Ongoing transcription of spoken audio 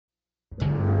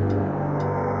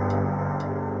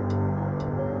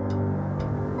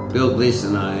Bill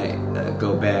Gleason and I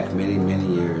go back many, many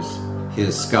years.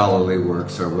 His scholarly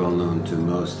works are well known to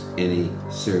most any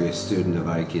serious student of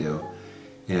Aikido,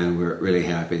 and we're really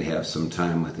happy to have some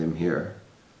time with him here.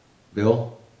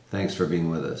 Bill, thanks for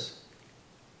being with us.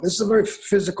 This is a very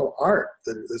physical art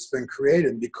that's been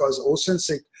created because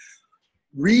Sensei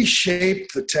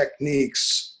reshaped the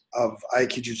techniques of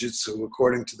Aikido Jiu-Jitsu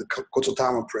according to the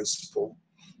Kototama principle.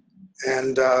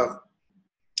 And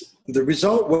the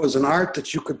result was an art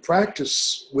that you could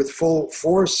practice with full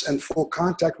force and full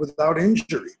contact without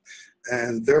injury.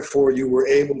 And therefore you were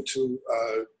able to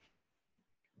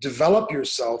develop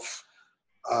yourself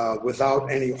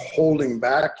without any holding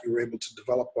back. You were able to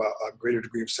develop a greater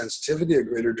degree of sensitivity, a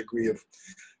greater degree of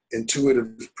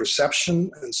intuitive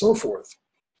perception, and so forth.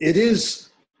 It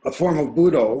is a form of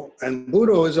Budo, and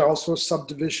Budo is also a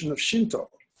subdivision of Shinto.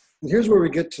 And here's where we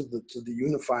get to the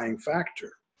unifying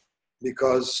factor,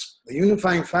 because the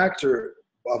unifying factor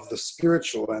of the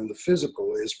spiritual and the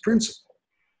physical is principle.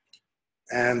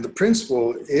 And the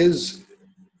principle is,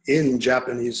 in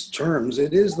Japanese terms,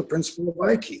 it is the principle of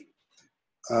Aiki.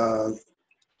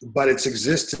 But it's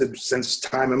existed since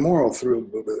time immemorial,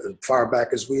 through far back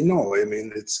as we know. I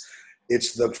mean,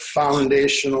 it's the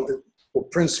foundational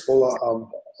principle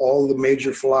of all the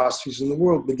major philosophies in the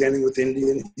world, beginning with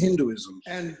Indian Hinduism.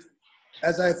 And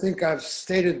as I think I've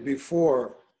stated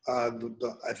before, I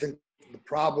think the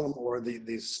problem or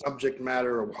the subject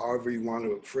matter, or however you want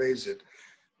to phrase it,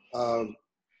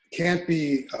 can't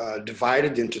be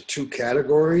divided into two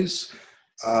categories.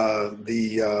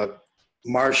 The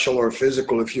martial or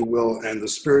physical, if you will, and the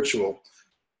spiritual,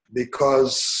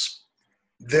 because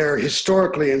they're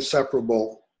historically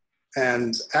inseparable.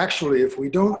 And actually, if we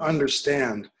don't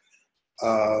understand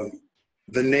the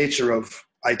nature of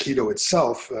Aikido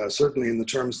itself, certainly in the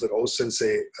terms that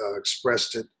Sensei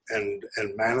expressed it and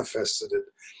manifested it,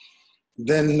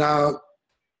 then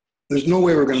there's no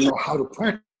way we're going to know how to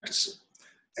practice it.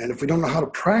 And if we don't know how to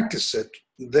practice it,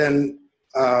 then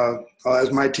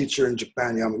as my teacher in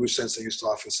Japan, Yamaguchi Sensei, used to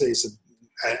often say, he said,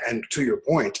 and to your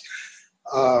point,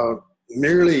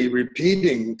 merely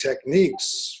repeating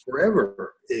techniques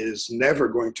forever is never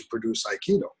going to produce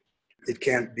Aikido. It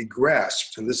can't be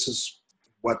grasped. And this is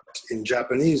what in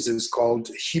Japanese is called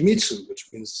himitsu, which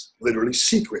means literally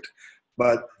secret.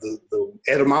 But the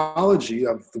etymology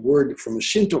of the word from a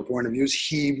Shinto point of view is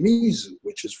himizu,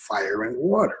 which is fire and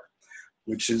water,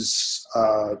 which is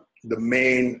the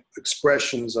main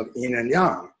expressions of yin and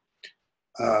yang.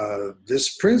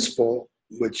 This principle,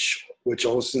 which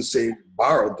Sensei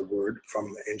borrowed the word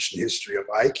from the ancient history of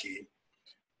Aiki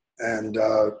and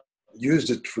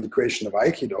used it for the creation of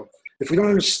Aikido. If we don't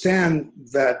understand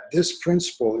that this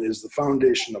principle is the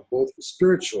foundation of both the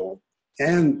spiritual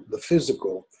and the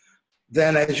physical,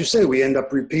 then, as you say, we end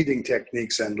up repeating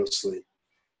techniques endlessly.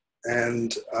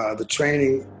 And the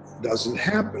training doesn't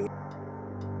happen.